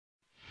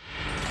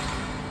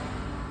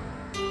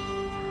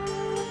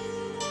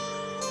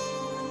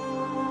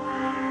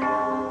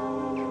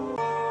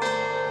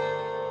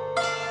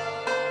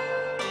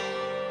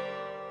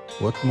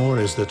What more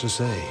is there to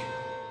say?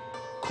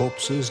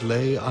 Corpses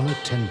lay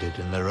unattended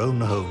in their own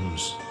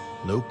homes.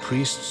 No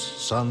priests,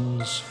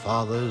 sons,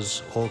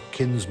 fathers, or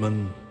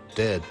kinsmen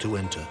dared to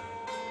enter.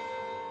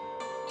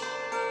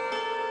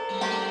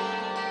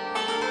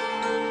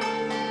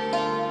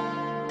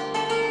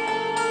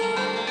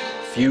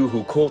 Few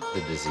who caught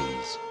the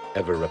disease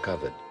ever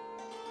recovered.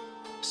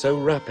 So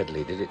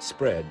rapidly did it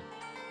spread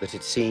that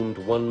it seemed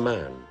one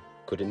man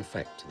could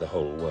infect the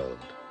whole world.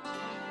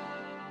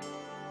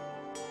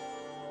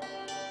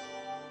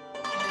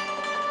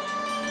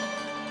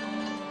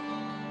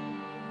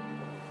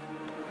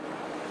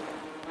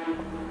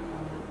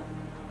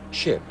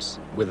 Ships,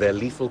 with their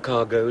lethal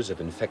cargoes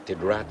of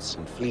infected rats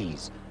and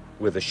fleas,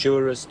 were the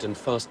surest and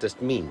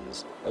fastest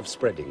means of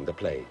spreading the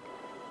plague.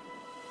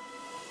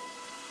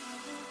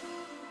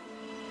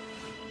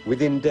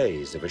 Within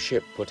days of a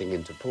ship putting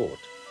into port,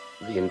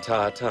 the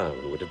entire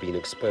town would have been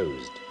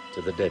exposed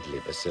to the deadly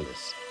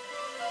bacillus.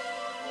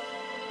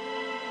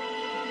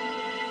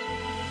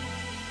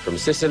 From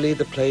Sicily,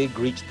 the plague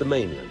reached the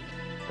mainland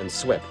and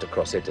swept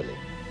across Italy.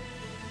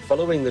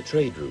 Following the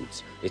trade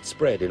routes, it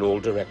spread in all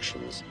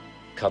directions,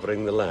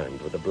 covering the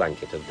land with a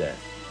blanket of death.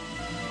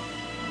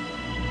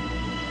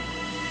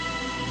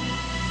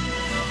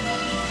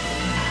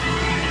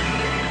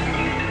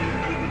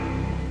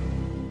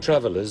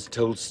 Travelers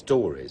told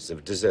stories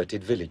of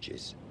deserted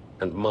villages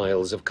and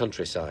miles of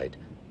countryside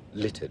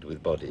littered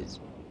with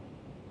bodies.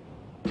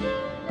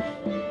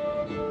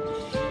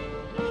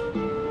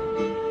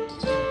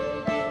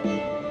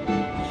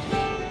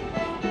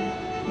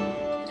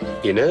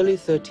 In early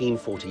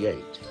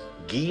 1348,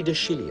 Guy de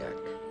Chiliac,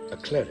 a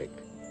cleric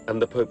and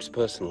the Pope's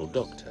personal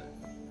doctor,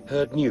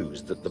 heard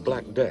news that the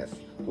Black Death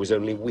was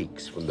only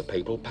weeks from the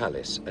papal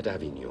palace at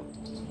Avignon.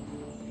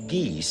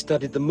 Guy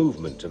studied the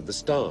movement of the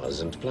stars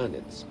and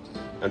planets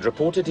and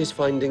reported his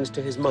findings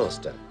to his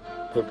master,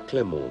 Pope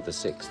Clement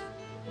VI.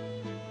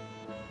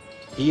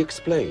 He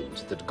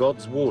explained that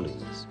God's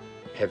warnings,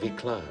 heavy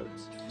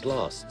clouds,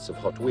 blasts of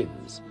hot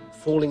winds,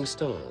 falling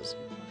stars,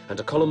 and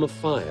a column of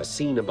fire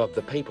seen above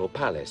the papal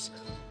palace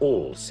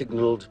all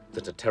signaled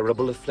that a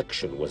terrible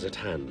affliction was at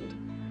hand.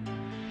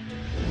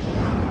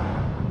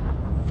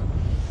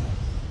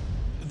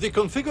 The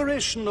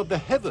configuration of the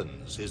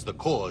heavens is the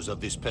cause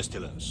of this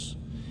pestilence.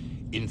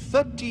 In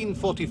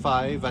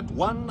 1345, at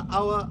 1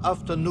 hour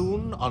after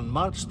noon on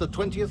March the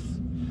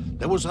 20th,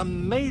 there was a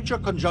major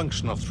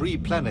conjunction of 3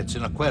 planets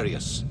in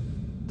Aquarius.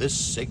 This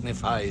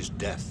signifies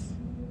death.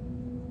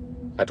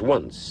 At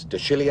once, de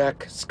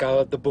Chiliac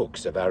scoured the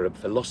books of Arab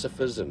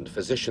philosophers and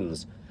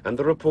physicians and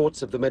the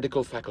reports of the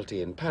medical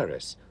faculty in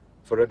Paris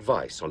for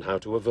advice on how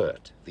to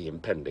avert the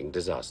impending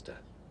disaster.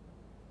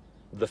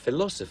 The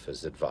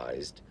philosophers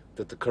advised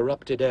that the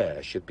corrupted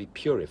air should be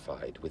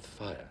purified with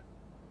fire.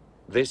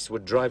 This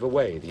would drive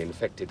away the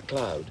infected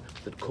cloud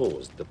that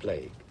caused the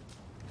plague.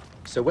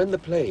 So when the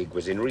plague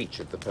was in reach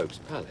of the Pope's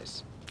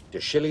palace, de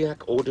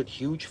Chiliac ordered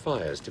huge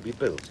fires to be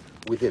built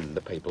within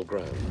the papal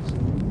grounds.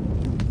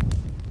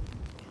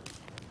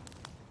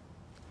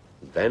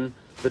 Then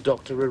the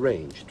doctor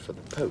arranged for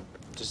the Pope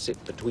to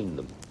sit between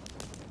them.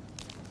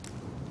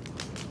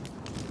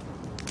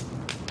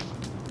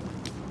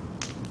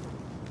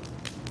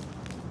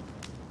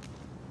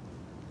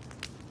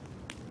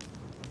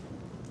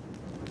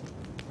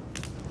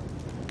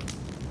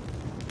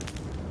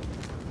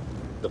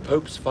 The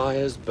Pope's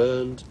fires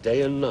burned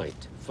day and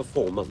night for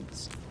 4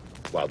 months,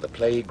 while the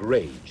plague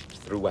raged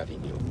through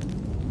Avignon.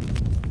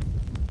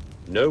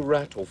 No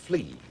rat or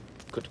flea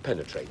could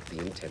penetrate the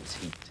intense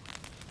heat.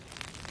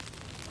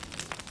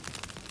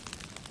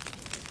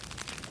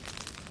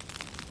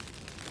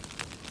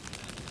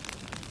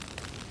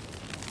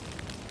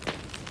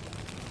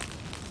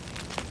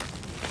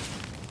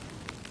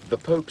 The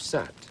Pope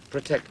sat,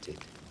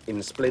 protected,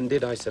 in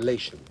splendid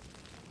isolation,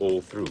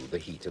 all through the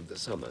heat of the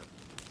summer.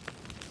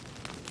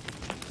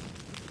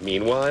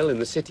 Meanwhile, in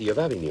the city of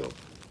Avignon,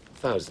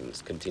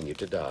 thousands continued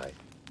to die.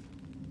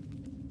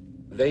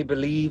 They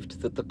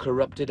believed that the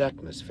corrupted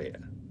atmosphere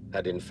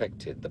had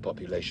infected the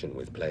population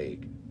with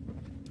plague.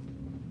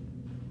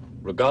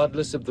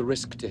 Regardless of the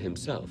risk to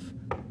himself,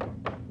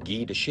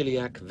 Guy de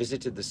Chiliac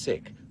visited the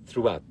sick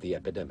throughout the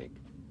epidemic.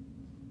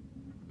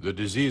 The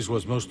disease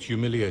was most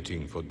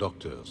humiliating for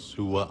doctors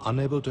who were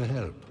unable to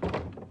help.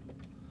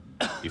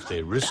 If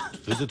they risked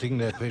visiting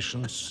their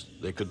patients,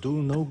 they could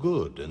do no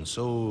good and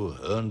so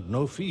earned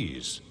no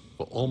fees,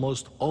 for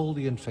almost all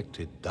the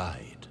infected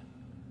died.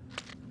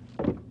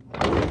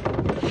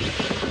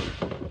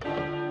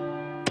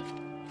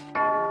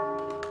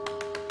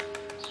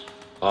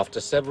 After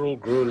several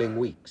grueling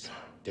weeks,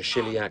 de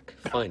Chiliac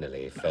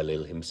finally fell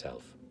ill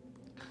himself.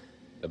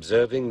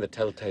 Observing the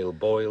telltale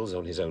boils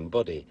on his own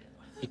body,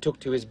 he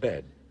took to his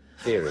bed,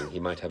 fearing he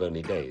might have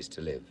only days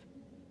to live.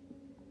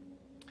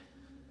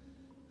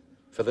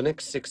 For the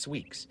next 6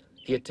 weeks,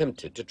 he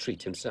attempted to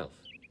treat himself.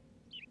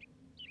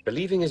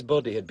 Believing his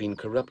body had been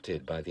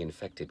corrupted by the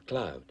infected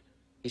cloud,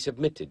 he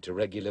submitted to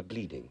regular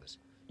bleedings,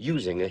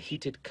 using a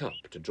heated cup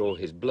to draw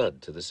his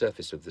blood to the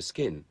surface of the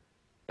skin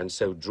and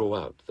so draw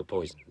out the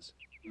poisons.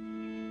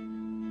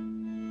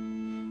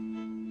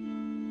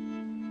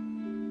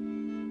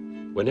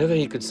 Whenever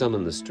he could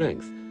summon the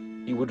strength,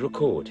 he would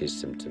record his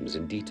symptoms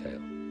in detail.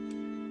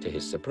 To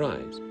his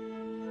surprise,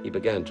 he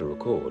began to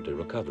record a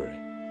recovery.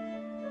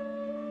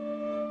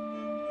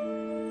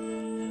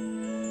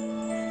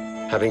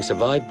 Having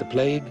survived the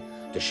plague,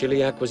 de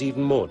Chiliac was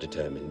even more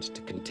determined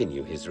to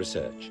continue his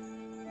research.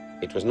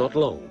 It was not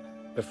long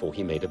before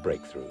he made a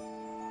breakthrough.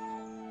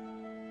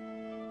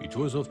 It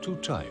was of two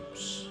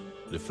types.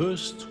 The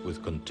first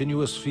with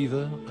continuous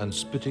fever and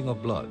spitting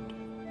of blood.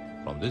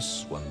 From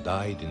this, one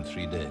died in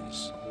 3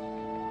 days.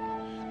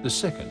 The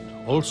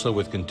second, also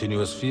with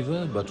continuous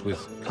fever, but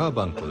with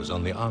carbuncles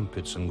on the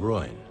armpits and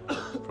groin.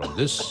 From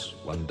this,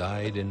 one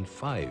died in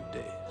 5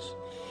 days.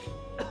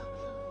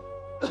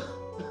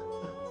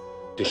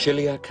 De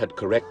Chiliac had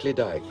correctly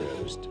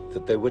diagnosed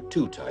that there were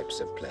two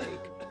types of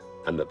plague,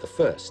 and that the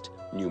first,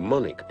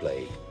 pneumonic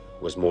plague,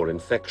 was more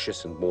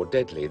infectious and more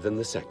deadly than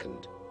the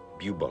second,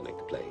 bubonic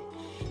plague.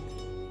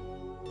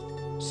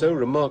 So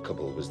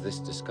remarkable was this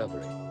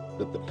discovery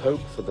that the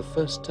Pope, for the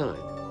first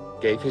time,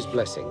 gave his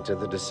blessing to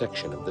the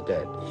dissection of the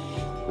dead,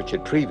 which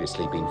had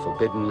previously been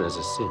forbidden as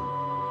a sin.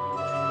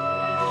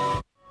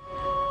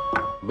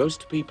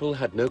 Most people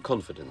had no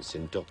confidence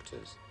in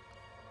doctors.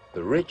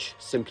 The rich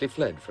simply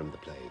fled from the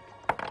plague,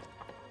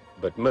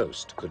 but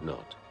most could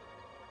not.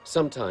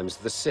 Sometimes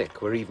the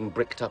sick were even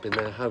bricked up in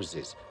their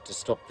houses to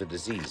stop the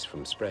disease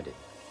from spreading,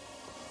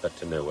 but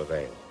to no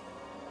avail.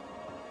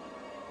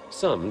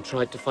 Some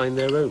tried to find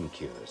their own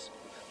cures.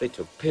 They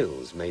took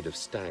pills made of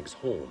stag's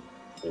horn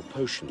or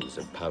potions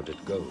of powdered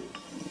gold.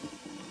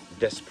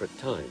 Desperate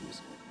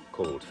times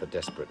called for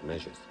desperate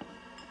measures.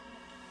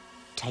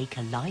 Take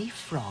a live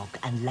frog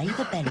and lay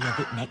the belly of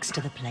it next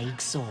to the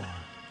plague sore.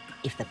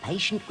 If the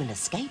patient will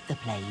escape the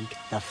plague,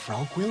 the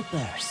frog will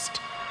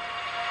burst.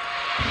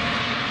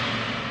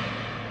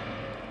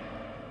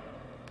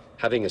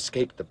 Having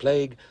escaped the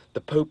plague,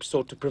 the Pope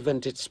sought to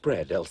prevent its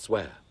spread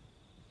elsewhere.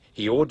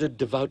 He ordered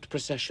devout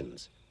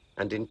processions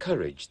and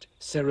encouraged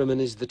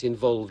ceremonies that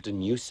involved a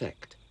new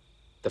sect,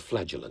 the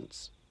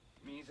Flagellants.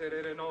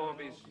 Miserere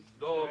nobis,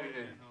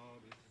 Domine.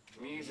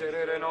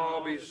 Miserere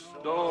nobis,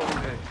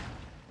 Domine.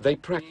 They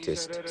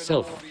practiced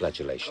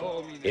self-flagellation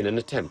in an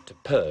attempt to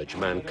purge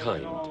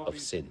mankind of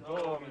sin.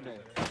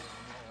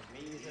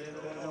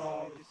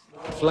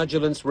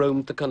 Flagellants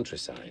roamed the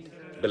countryside,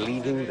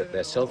 believing that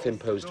their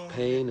self-imposed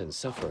pain and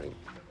suffering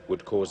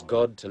would cause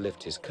God to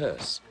lift his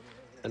curse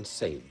and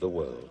save the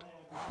world.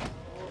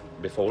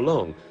 Before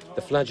long,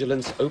 the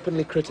Flagellants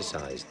openly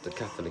criticized the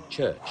Catholic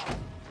Church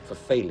for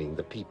failing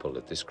the people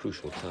at this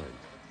crucial time.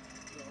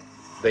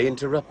 They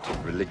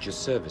interrupted religious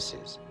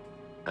services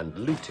and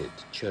looted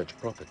church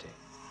property.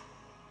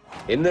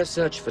 In their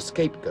search for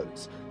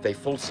scapegoats, they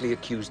falsely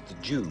accused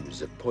the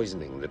Jews of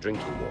poisoning the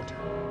drinking water.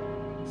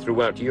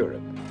 Throughout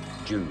Europe,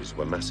 Jews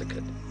were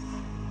massacred.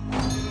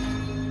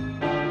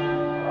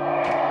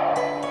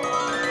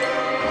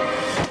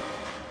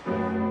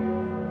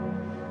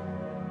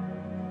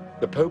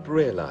 The Pope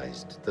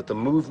realized that the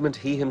movement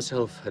he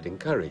himself had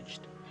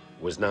encouraged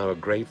was now a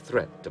grave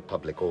threat to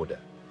public order.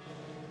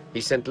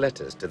 He sent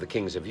letters to the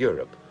kings of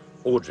Europe,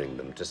 ordering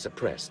them to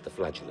suppress the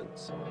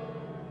Flagellants.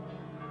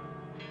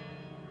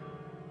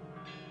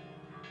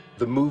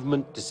 The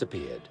movement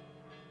disappeared,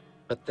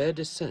 but their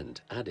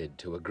dissent added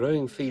to a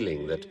growing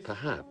feeling that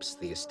perhaps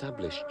the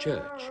established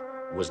church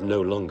was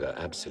no longer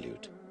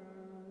absolute.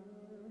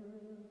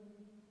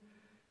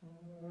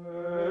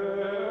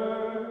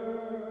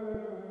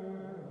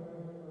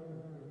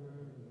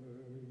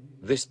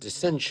 This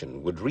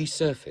dissension would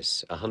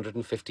resurface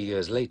 150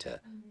 years later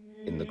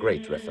in the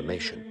Great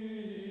Reformation.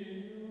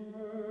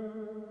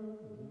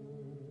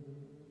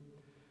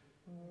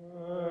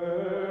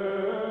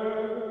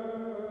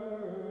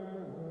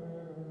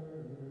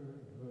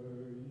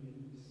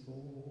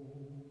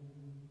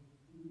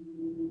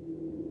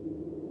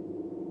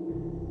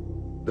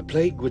 The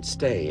plague would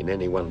stay in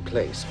any one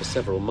place for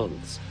several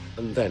months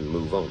and then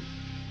move on.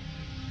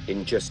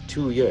 In just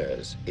 2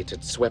 years, it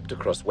had swept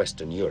across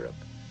Western Europe,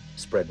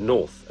 spread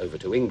north over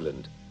to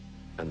England,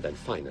 and then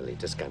finally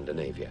to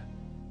Scandinavia.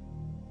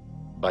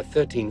 By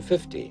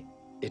 1350,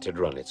 it had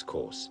run its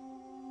course.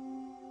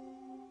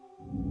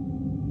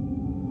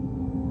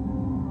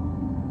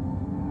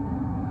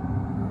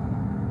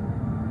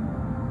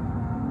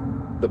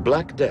 The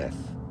Black Death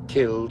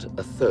killed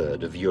a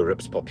third of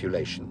Europe's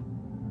population.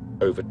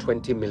 Over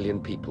 20 million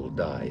people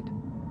died.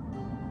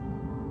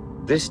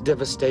 This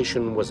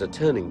devastation was a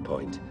turning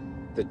point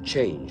that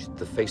changed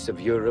the face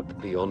of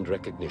Europe beyond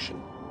recognition.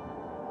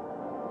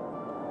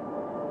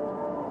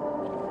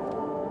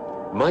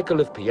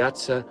 Michael of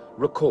Piazza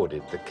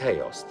recorded the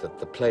chaos that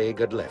the plague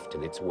had left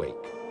in its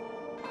wake.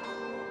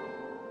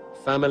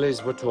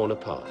 Families were torn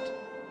apart,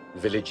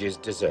 villages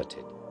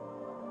deserted,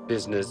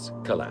 business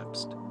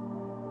collapsed,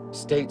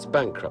 states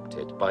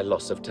bankrupted by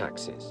loss of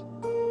taxes.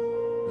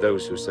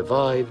 Those who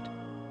survived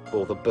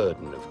bore the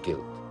burden of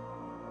guilt.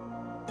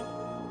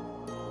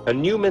 A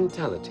new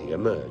mentality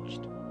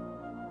emerged.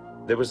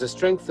 There was a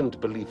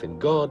strengthened belief in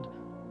God,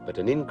 but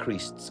an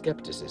increased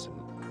skepticism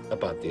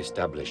about the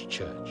established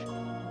church.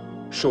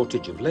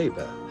 Shortage of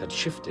labor had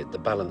shifted the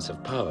balance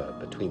of power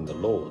between the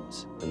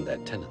lords and their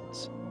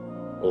tenants.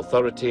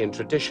 Authority and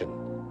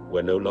tradition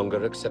were no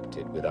longer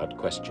accepted without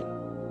question.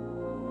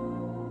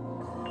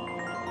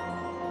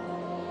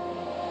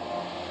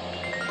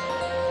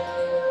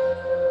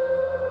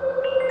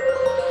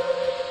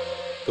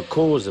 The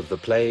cause of the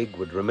plague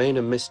would remain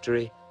a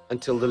mystery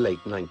until the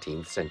late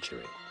 19th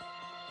century.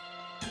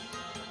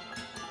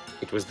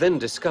 It was then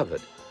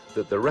discovered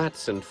that the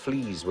rats and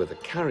fleas were the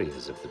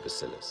carriers of the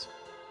bacillus,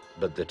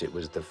 but that it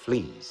was the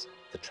fleas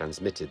that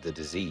transmitted the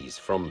disease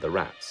from the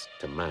rats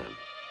to man.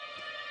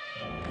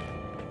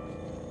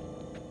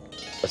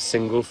 A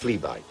single flea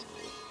bite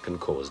can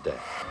cause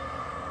death.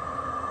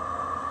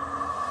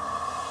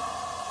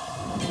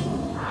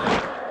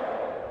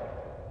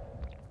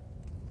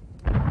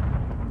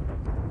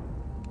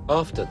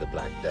 After the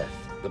Black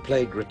Death, the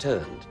plague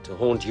returned to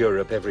haunt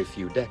Europe every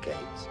few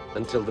decades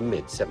until the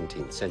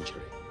mid-17th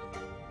century,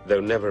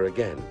 though never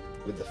again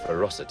with the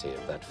ferocity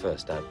of that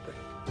first outbreak.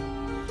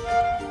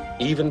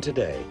 Even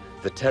today,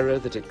 the terror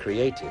that it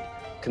created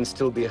can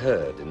still be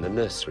heard in the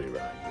nursery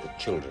rhyme that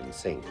children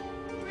sing.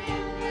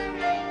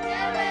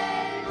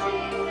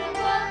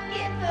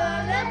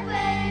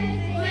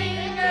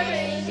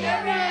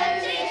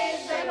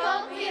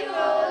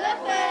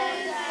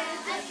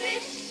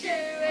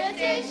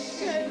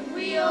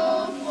 We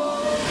all fall.